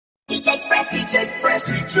DJ Fresh, DJ Fresh,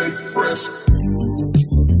 DJ Fresh.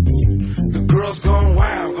 The girls going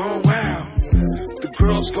wild, going wild. The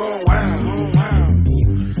girls going wild, going wild.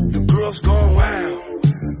 The girls going wild.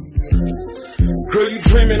 Girl, you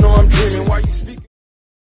dreaming or I'm dreaming? Why you speaking?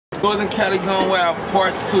 Northern Cali going wild,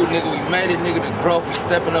 part 2, nigga. We made it, nigga. The growth, we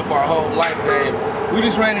stepping up our whole life, man. We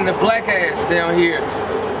just ran into black ass down here.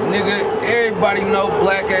 Nigga, everybody know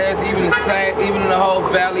black ass, even the Sac, even in the whole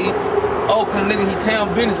valley. Oakland, nigga, he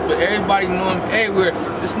town business, but everybody know him everywhere.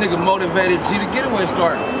 This nigga motivated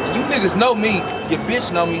GTheGetAwayStar. You niggas know me, your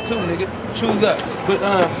bitch know me too, nigga. Choose up. But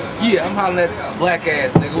yeah, I'm hollering at black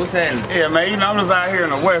ass, nigga. What's happening? Yeah, man, you know, I'm just out here in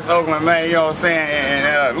the West Oakland, man, you know what I'm saying,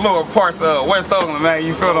 and lower parts of West Oakland, man,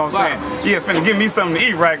 you feel what I'm saying? Yeah, finna give me something to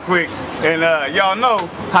eat right quick. And y'all know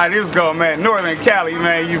how this go, man. Northern Cali,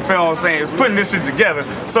 man, you feel what I'm saying? It's putting this shit together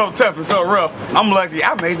so tough and so rough. I'm lucky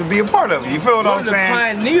I made to be a part of it. You feel what I'm saying? One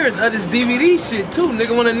of the pioneers of this DVD shit too,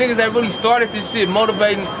 nigga. One of the niggas that really started this shit,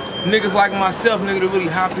 motivating niggas like myself, nigga, to really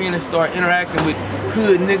hop in and start interacting with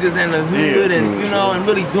hood niggas and the hood, and you know, and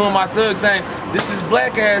really doing my thug thing. This is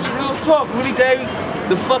black ass, real talk. Really gave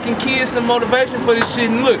the fucking kids some motivation for this shit.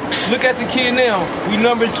 And look at the kid now. We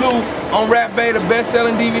number 2 on Rap Bay, the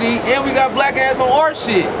best-selling DVD, and we got black ass on our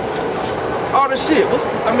shit. All the shit. What's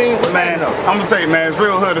man, I'm gonna tell you, man, it's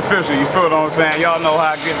real hood official. You feel what I'm saying? Y'all know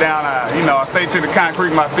how I get down. I stay to the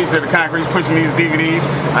concrete, my feet to the concrete, pushing these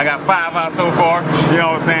DVDs. I got 5 out so far. You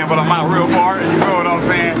know what I'm saying? But I'm out real far. You feel what I'm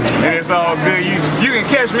saying? And it's all good. You can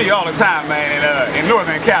catch me all the time, man, in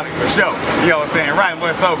Northern Cali for sure. You know what I'm saying? Right in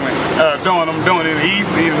West Oakland, doing it in the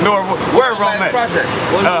East, in the North, wherever I'm at.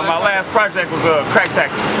 My last project was Crack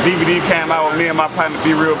Tactics. DVD came out with me and my partner,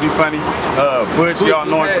 Be Real, Be Funny. Butch, y'all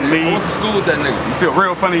know him from me. I went to school with that nigga. You feel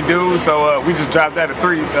real funny dude, so we just dropped that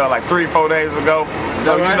at like 3 or 4 days ago.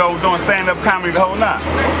 So you know, doing stand-up comedy the whole night.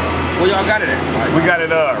 Where y'all got it at? We got it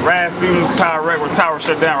Rasputin's, Tower Rec, where Tower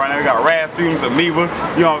shut down right now. We got Rasputin's, Amoeba,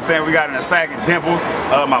 you know what I'm saying? We got it in the Sac and Dimples.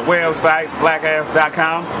 My website,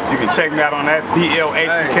 blackass.com. You can check me out on that,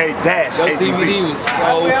 BLATK-ACC. Your DVD was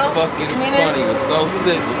so fucking funny, was so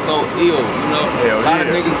sick, was so ill, you know? Hell a lot of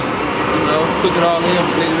niggas, you know, took it all in,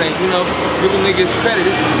 but niggas ain't, you know, giving niggas credit.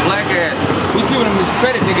 This is black ass. We giving them this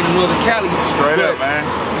credit, nigga, in Northern Cali. Straight up, man.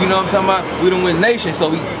 You know what I'm talking about? We done win nation, so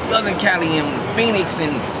we Southern Cali and Phoenix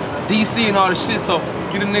and DC and all the shit, so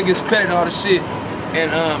give the niggas credit, all the shit.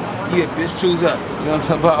 And yeah, bitch, choose up. You know what I'm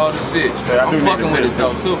talking about? All the shit. I'm fucking with it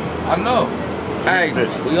though, too. I know. Hey,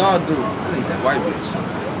 we all do. I need that white bitch.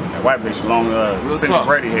 That white bitch long, Cindy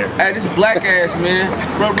Brady here. Hey, this black ass, man.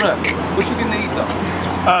 Bro, what you gonna eat though?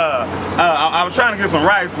 I was trying to get some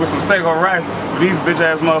rice with some steak or rice, but these bitch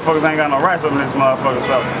ass motherfuckers ain't got no rice up in this motherfucker,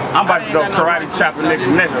 so I'm about to go karate chop a nigga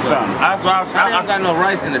neck or something. I ain't got no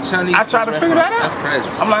rice in the Chinese. I tried to figure that out. That's crazy.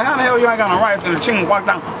 I'm like, how the hell you ain't got no rice in the chicken walk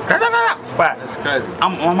down spot? That's crazy.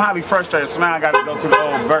 I'm highly frustrated, so now I got to go to the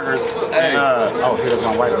old burgers. Hey. And, oh, here's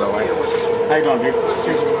my white girl right here. How you doing, dude? What's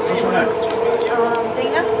your name?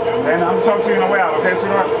 Dana. Dana, I'm talking to you on the way out, okay,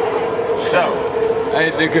 sweetheart? Show. Hey,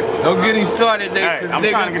 nigga, don't get him started, nigga. Hey, I'm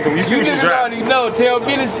trying to get them. You niggas already know. Tell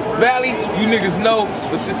Business Valley, you niggas know.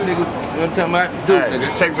 But this nigga, you know what I'm talking about? Dude, nigga.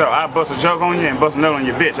 Check this out. I bust a joke on you and bust a note on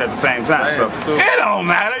your bitch at the same time. So it don't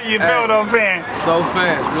matter. You feel what I'm saying? So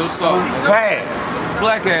fast. Real talk, fast. It's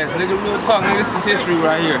black ass, nigga. Real talk, nigga. This is history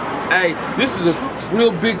right here. Hey, this is a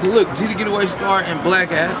real big look. GTheGetAwayStar and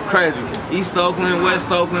black ass. Crazy. East Oakland, West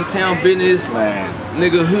Oakland, town business. Man.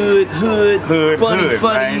 Nigga, hood,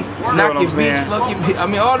 funny, knock your bitch, fuck your bitch. I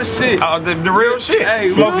mean, all the shit. Oh, the real shit. Hey,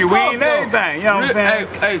 smoke your weed and everything. You know what I'm saying?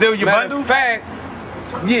 Hey, steal your bundle. Fact,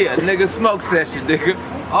 yeah, nigga, smoke session, nigga.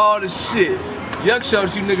 All the shit. Yuck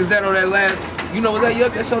showed you niggas that on that last. You know, was that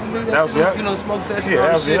Yuck that showed me that? Was Yuck. You know, smoke session, yeah, all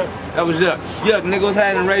that the was shit. Yuck. That was Yuck. Yuck, nigga was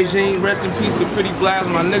had in regime. Rest in peace to Pretty Blast.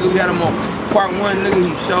 My nigga, we had him on part 1, nigga.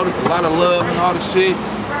 He showed us a lot of love and all the shit.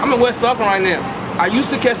 I'm in West Oakland right now. I used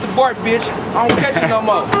to catch the bark, bitch. I don't catch it no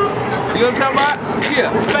more. You know what I'm talking about?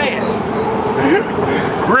 Yeah, fast.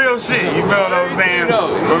 Real shit, you feel what I'm saying?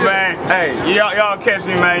 But man, hey, y'all catch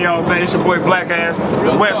me, man, you know what I'm saying? It's your boy Black Ass,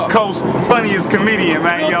 the West Coast funniest comedian,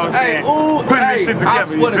 man, you know what I'm saying? Putting this shit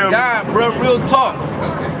together, you feel me? God, bro, real talk.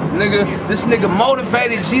 Nigga, this nigga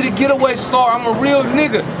motivated GTheGetAwayStar. I'm a real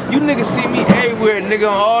nigga. You niggas see me everywhere, nigga,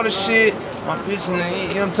 on all the shit. My bitch, you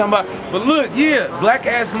know what I'm talking about? But look, yeah, black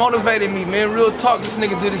ass motivated me, man. Real talk, this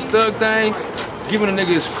nigga did his thug thing. Giving the nigga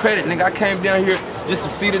his credit, nigga. I came down here just to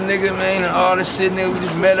see the nigga, man, and all the shit, nigga. We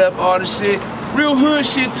just met up, all the shit. Real hood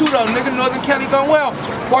shit too, though, nigga. Northern Cali gone well.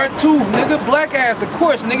 Part 2, nigga. Black ass, of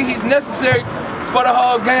course, nigga. He's necessary for the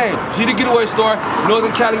whole game. GTheGetAwayStar,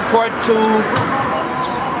 Northern Cali Part 2.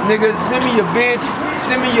 nigga, send me your bitch,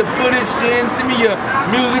 send me your footage in, send me your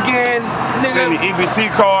music in, nigga. Send me EBT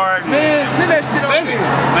card. Man, send that shit Send it.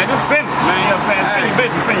 Man, just send it. Man, you know what I'm saying? Send your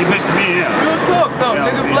bitch and send your bitch to me and him. Real talk though, You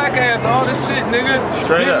know nigga, black ass, all this shit, nigga.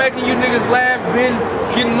 Straight been up. making you niggas laugh, been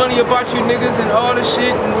getting money about you niggas and all this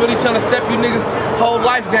shit, and really trying to step you niggas' whole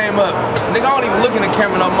life game up. Nigga, I don't even look in the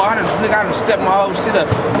camera no more. I done stepped my whole shit up.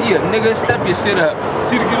 Yeah, nigga, step your shit up.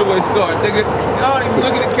 See the getaway start, nigga. I don't even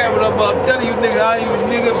look at the camera no more. I'm telling you, nigga, I ain't even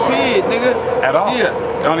nigga pig, nigga. At all. Yeah.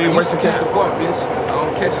 Don't even waste your catch time. the part, bitch. I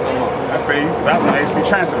don't catch it no more. I feel you. I was an AC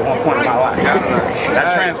transfer at one point in my life.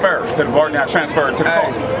 I transferred to the bar, now I transferred to the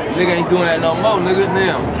car. Nigga ain't doing that no more, nigga.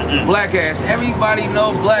 Now, black ass. Everybody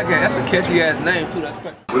know black ass. That's a catchy ass name too. That's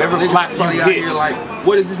crazy. Whatever niggas black probably you out get. here like,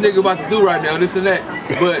 what is this nigga about to do right now? This and that.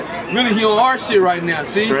 But really, he on our shit right now.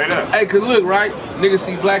 See? Straight up. Hey, cause look, right? Niggas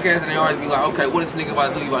see black ass and they always be like, okay, what is this nigga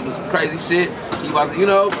about to do? You about to do some crazy shit? He about to, you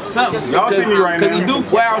know, something. Y'all see me right now. Cause he do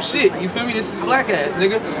wild shit. You feel me? This is black ass,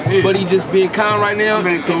 nigga. Yeah. But he just being calm right now.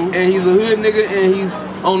 Being cool. And he's a hood nigga and he's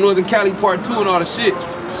on Northern Cali Part 2 and all the shit.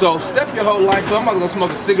 So step your whole life up. I'm about to go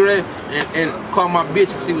smoke a cigarette and call my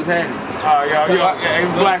bitch and see what's happening.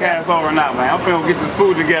 It's black ass over now, man. I'm finna get this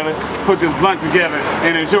food together, put this blunt together,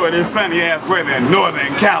 and enjoy this sunny ass weather in Northern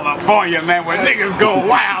California, man, where niggas go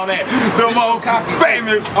wild at the most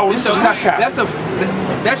famous. Oh, this is my copy.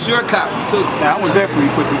 That's your copy too. Now, I'm gonna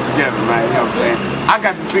definitely put this together, man. You know what I'm saying? I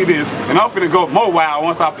got to see this, and I'm finna go more wild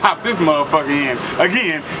once I pop this motherfucker in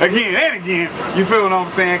again, and again. You feel what I'm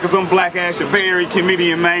saying? Cause I'm black ass, your Bay Area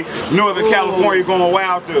comedian, man. Northern California going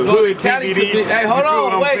wild, the hood DVD. Hey, hold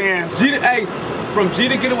on, wait. Hey, from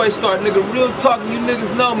GTheGetAwayStar, nigga, real talk, you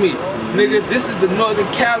niggas know me. Nigga, this is the Northern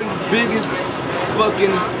Cali biggest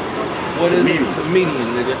fucking, what is it?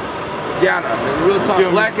 Comedian, nigga. Yada, nigga, real talk,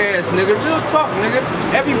 black ass, nigga, real talk, nigga.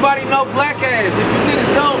 Everybody know black ass. If you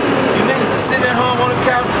niggas don't, you niggas are sitting at home on the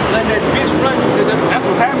couch, letting that bitch run you, nigga. That's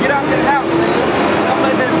what's happening. Get out that house, nigga. Stop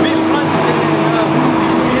letting that bitch run you, nigga.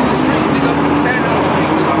 You feel me, hit the streets, nigga. See what's happening on the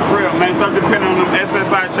street, nigga. Real, man, stop depending on them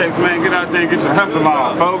SSI checks, man. Get out there and get your hustle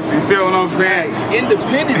on, folks. You feel what I'm saying? Hey,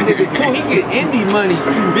 independent nigga too, he get indie money.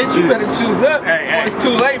 Bitch, you better choose up. Hey, it's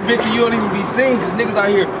too late, bitch, and you don't even be seen, cause niggas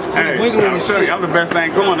out here wiggling and shit. I'm the best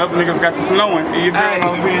thing going. Other niggas got you snowing. You feel what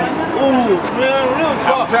I'm saying? Ooh, man, real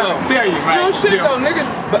talk, I'm trying to tell you, man. Real shit though, nigga.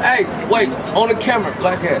 But hey, wait, on the camera,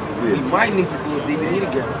 black ass, we might need to do a DVD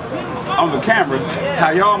together. On the camera,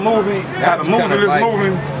 how y'all moving, how the movement is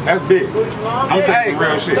moving, that's big. I'm taking some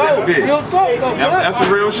real shit. That's big. That's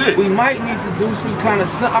some real shit. We might need to do some kind of,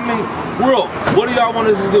 I mean, real. What do y'all want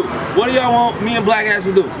us to do? What do y'all want me and black ass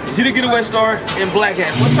to do? GTheGetAwayStar and black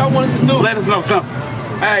ass. What y'all want us to do? Let us know something.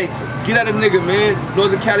 Hey, get at a nigga, man.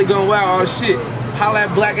 Northern Cali going wild, all shit. Holla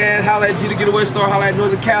at black ass, holla at GTheGetAwayStar, holla at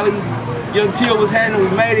Northern Cali. Young Teal was happening,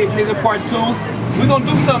 we made it, nigga, part 2. We gonna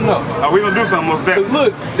do something though. We gonna do something most definitely.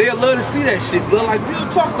 Look, they'll love to see that shit. But like real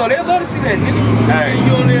talk though, they'll love to see that nigga. Hey.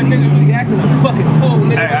 You on there, nigga, really acting a fucking fool,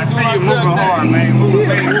 nigga. Hey, I see you moving hard, man.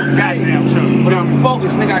 Moving, goddamn sure. But I'm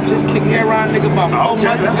focused, nigga. I just kicked hair around, nigga, about 4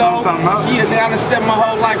 months that's ago. What I'm talking about. Yeah, nigga, I done stepped my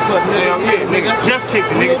whole life up, nigga. Hell yeah, nigga. Just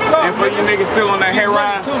kicked it, nigga. And for you niggas still on that hair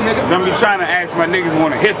ride, don't be trying to ask my niggas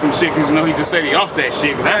wanna hit some shit, cause you know he just said he off that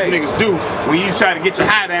shit. Cause that's what niggas do. When you try to get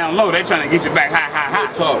your high down low, they trying to get you back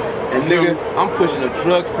high. Talk. And nigga, I'm pushing a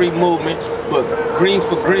drug-free movement, but green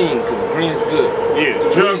for green, cause green is good.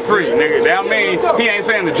 Yeah, drug-free, nigga. That mean, he ain't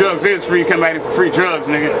saying the drugs is free, come back in for free drugs,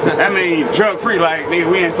 nigga. That mean drug-free, like,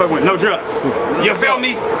 nigga, we ain't fucking with no drugs. You feel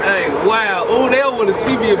me? Hey, wow. Ooh, they don't wanna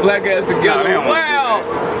see me and black ass together. Nah, wow.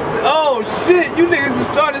 Oh shit, you niggas have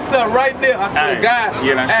started something right there. I swear to God.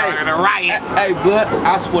 You done started a riot. Hey, but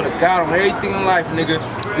I swear to God on everything in life, nigga,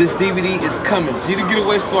 this DVD is coming.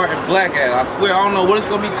 GTheGetAwayStar and Black Ass. I swear, I don't know what it's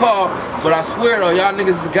gonna be called, but I swear though, y'all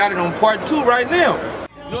niggas has got it on part 2 right now.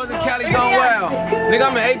 Northern Cali gone wild. Nigga,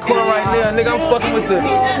 I'm in Acorn right now. Nigga, I'm fucking with the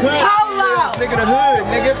hood. Nigga, the hood,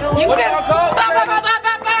 nigga. What y'all call?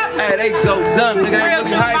 Hey, they go dumb, nigga. Ain't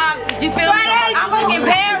looking hype. You feel me? I'm looking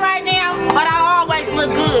bad right now, but I always look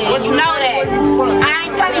good. You know that. I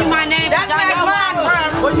ain't telling you my name, but y'all know where I'm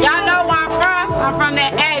from. Y'all know where I'm from. I'm from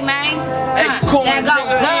that A, man. That go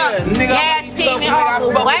dumb. Gas team and all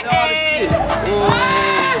the white ass.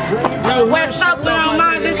 West Oakland on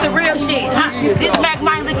mine, this the real shit. This Mac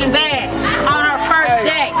mine looking bad on her first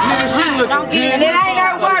day. Don't get it. It ain't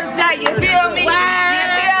her worst day, you feel me? You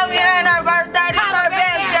feel me? It ain't her worst day. This her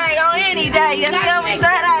best day on any day. You feel me?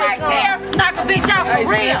 Straight out. Knock a bitch out for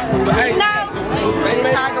real. You know?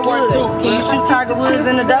 Tiger Woods. Can you shoot Tiger Woods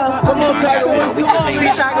in the door? Come on, Tiger Woods. Come on. See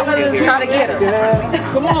Tiger Woods, try to get her.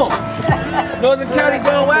 Come on. Northern Cali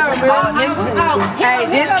going wild, man. Hey,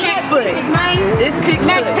 this kick foot. This kick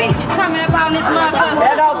foot. Peaches coming up on this motherfucker.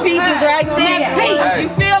 That old Peaches right there. You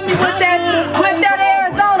feel me with that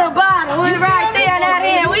Arizona bottle? Right there, that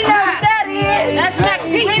end. We know what that is. That's Mac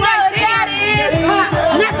Peach. We know what that is.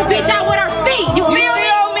 Knock a bitch out with her feet. You feel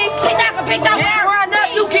me? She knock a bitch out with her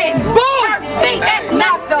feet. You getting boom. That's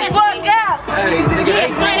knock the fuck out. Hey, nigga,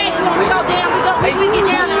 straight into it. We go down. We get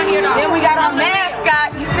down out here though. Then we got our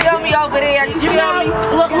mascot. You feel me over there? You feel me?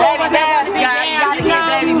 Baby mascot. You gotta get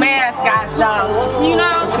baby mascot though. You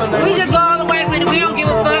know, we just go all the way with it. We don't give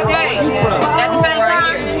a fuck. Hey, at the same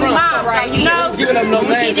time, mom, so you know, giving up no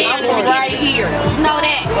names. I'm right here. Know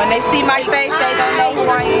that. When they see my face, they don't know who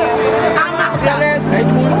I am. I'm not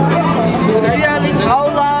Feelers,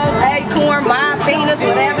 Polo, Acorn, my penis,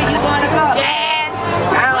 whatever you want to call it. gas.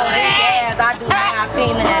 I don't do gas. I do my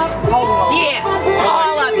penis and Polo. Yeah,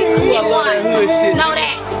 all of it. You that hood shit. know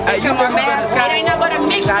that. Hey, you Come on, mascot. It ain't nothing but a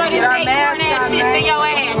mixture of this acorn ass shit for your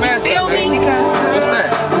ass. You feel me? What's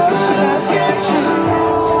that?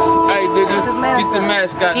 Hey, nigga, get the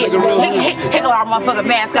mascot, nigga, real hood shit. Here go our motherfucking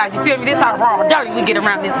mascot. You feel me? This how raw and dirty we get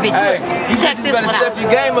around this bitch. Hey, you Check this better one step out. your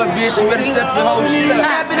game up, bitch. You better step your whole shit up.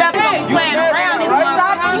 Step it up, don't be playing around this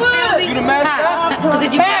motherfucker. You feel me? You the mascot? Because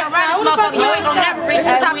if you play around this motherfucker, you ain't gonna never reach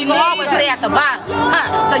the top. You gonna always stay at the bottom.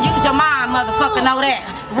 So use your mind, motherfucker. Know that.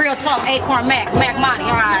 Real talk, Acorn Mac Money.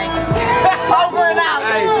 All right. Over and out.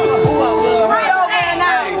 Hey, Right over and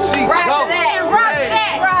out. hey, she Right go. to that. Rock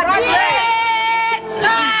that. Rock that. Bitch.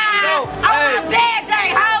 On a bad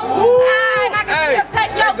day, ho. And I can still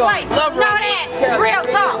take your place. Know that. Real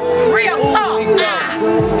talk. Real talk.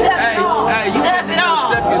 Hey, you Does it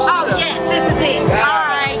all. step your shit Oh, up. yes, this is it. All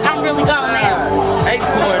right, I'm really gone now.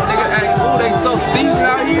 Acorn, nigga, hey, ooh, they so seasoned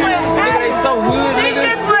out here. Nigga, they so hood,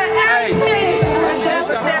 nigga. Hey,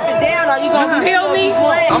 Stepping down, or you gonna Feel me?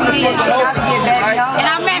 I'm the fucking host of this shit, right? And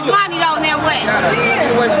I make money though in that way.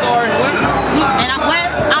 GTheGetAwayStar and what? And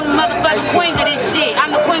I'm the motherfucking queen of this shit.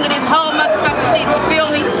 I'm the queen of this whole motherfucking shit. You feel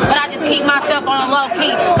me? But I just keep myself on a low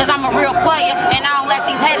key because I'm a real player and I don't let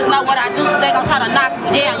these haters know what I do because they gonna try to knock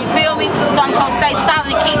me down. You feel me? So I'm gonna stay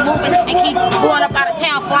solid and keep moving and keep going up out of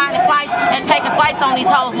town, flying the flights and taking flights on these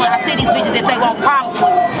hoes when I see these bitches that they want problems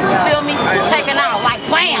with. You feel me? Taking out like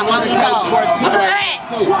bam on these hoes. Look at that.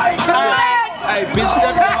 Alright. Hey, bitch,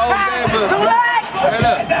 step your whole game up. Straight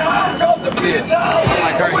up. Yeah, I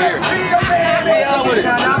like her hair. What's up with it?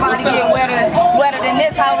 Nobody get wetter than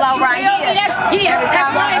this holo right here. Every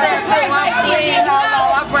time I step through, I'm clean holo.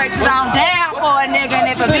 I break it on down for a nigga, and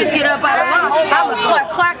if a bitch get up out of line, I'ma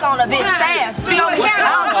clack on a bitch fast. Feel me? I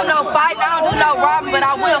don't do no fighting, I don't do no robbing, but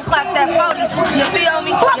I will clap that 40. You feel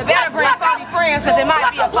me? You better bring 40 friends, cause it might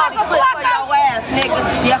be a 40 clip for your ass, nigga.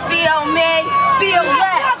 You feel me? Feel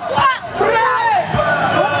that?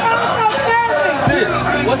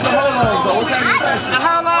 What's the holo, though? What's that? The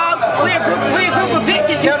holo, we're a group of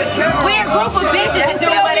bitches. We're a group of bitches that do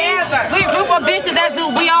whatever. We're a group of bitches that do.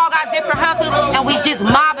 We all got different hustles, and we just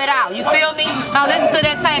mob it out. You feel me? Now listen to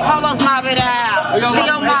that tape. Holo's mob it out.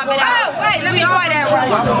 Theo mob it out. Wait, let me play that right.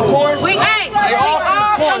 We all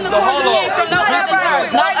from the corner. We ain't from no other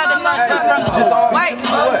church. No other church. Wait,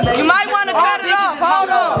 you might want to cut it off. Hold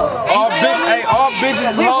on. All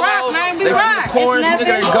bitches is We holos. rock, man. We They from rock. the corners, It's nigga,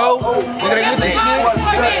 they nothing. go. Nigga, they with the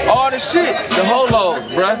shit. All the shit. The holos,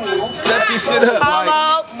 bruh. Step your shit up.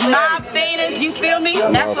 Holo, mob feelings, you feel me?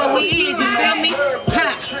 That's what we is, you feel me?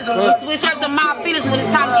 We switch up the mob feelings when it's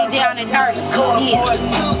time to get down and dirty.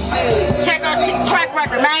 Yeah. Check our track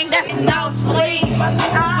record, man. That's no sleep.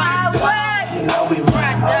 What?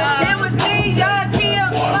 It was me, y'all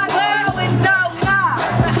killed my girl with no knob.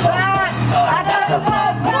 I got the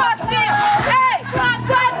police. Fuck them. Hey, fuck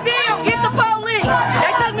them. Get the police.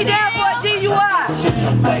 They took me down for a DUI.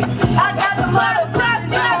 I got the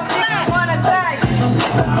motherfuckers. I wanna try.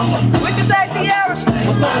 What you say, Sierra?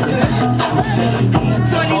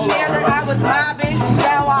 20 years that I was mobbing.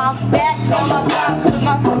 Now I'm back on my block with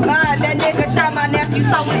my mind. That nigga shot my nephew,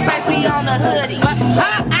 so his face be on the hoodie.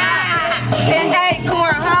 And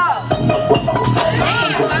Acorn Hall.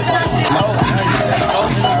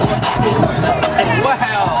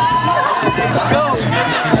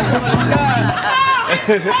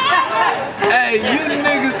 Hey, you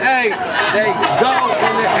niggas, hey, they go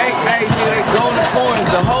in the, hey, nigga, they go in the corners,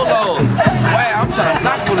 the holo. Wow, I'm trying to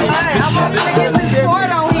knock on this bitch. I'm gonna get this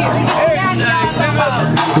board on here.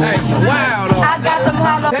 Hey, wow, though. I got them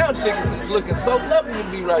hollow. Town chickens is looking so lovely to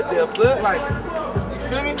be right there, blood. Like, you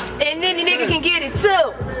feel me? And then the nigga can get it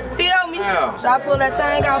too. Feel me? Yeah. Should I pull that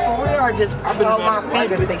thing out for real or just hold my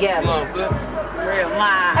fingers together? Real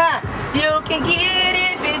mind. You can get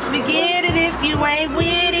it, bitch, forget it. If you ain't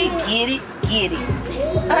with it, get it, get it.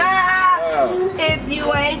 If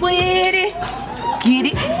you ain't with it, get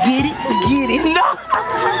it, get it, get it. No.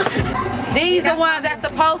 These the ones that's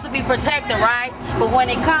supposed to be protected, right? But when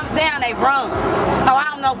it comes down, they run. So I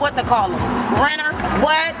don't know what to call them. Runner,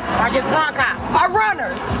 what? Or just run cop? Our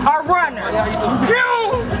runners, our runners.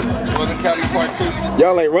 Welcome to Cali Part 2.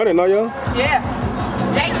 Y'all ain't running, no y'all? Yeah.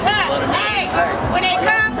 They tuck. Hey, when they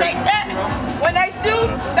come, they tuck. When they shoot,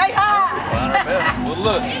 they hide. Well,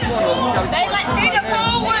 look. They like, He the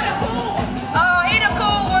cool one. Oh, he the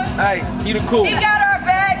cool one. Hey, he the cool. He got our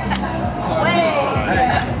back.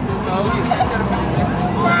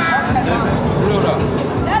 Real though.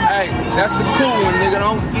 Hey, that's the cool one, nigga.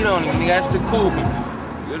 Don't get on him, nigga. That's the cool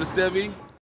one. You understand me?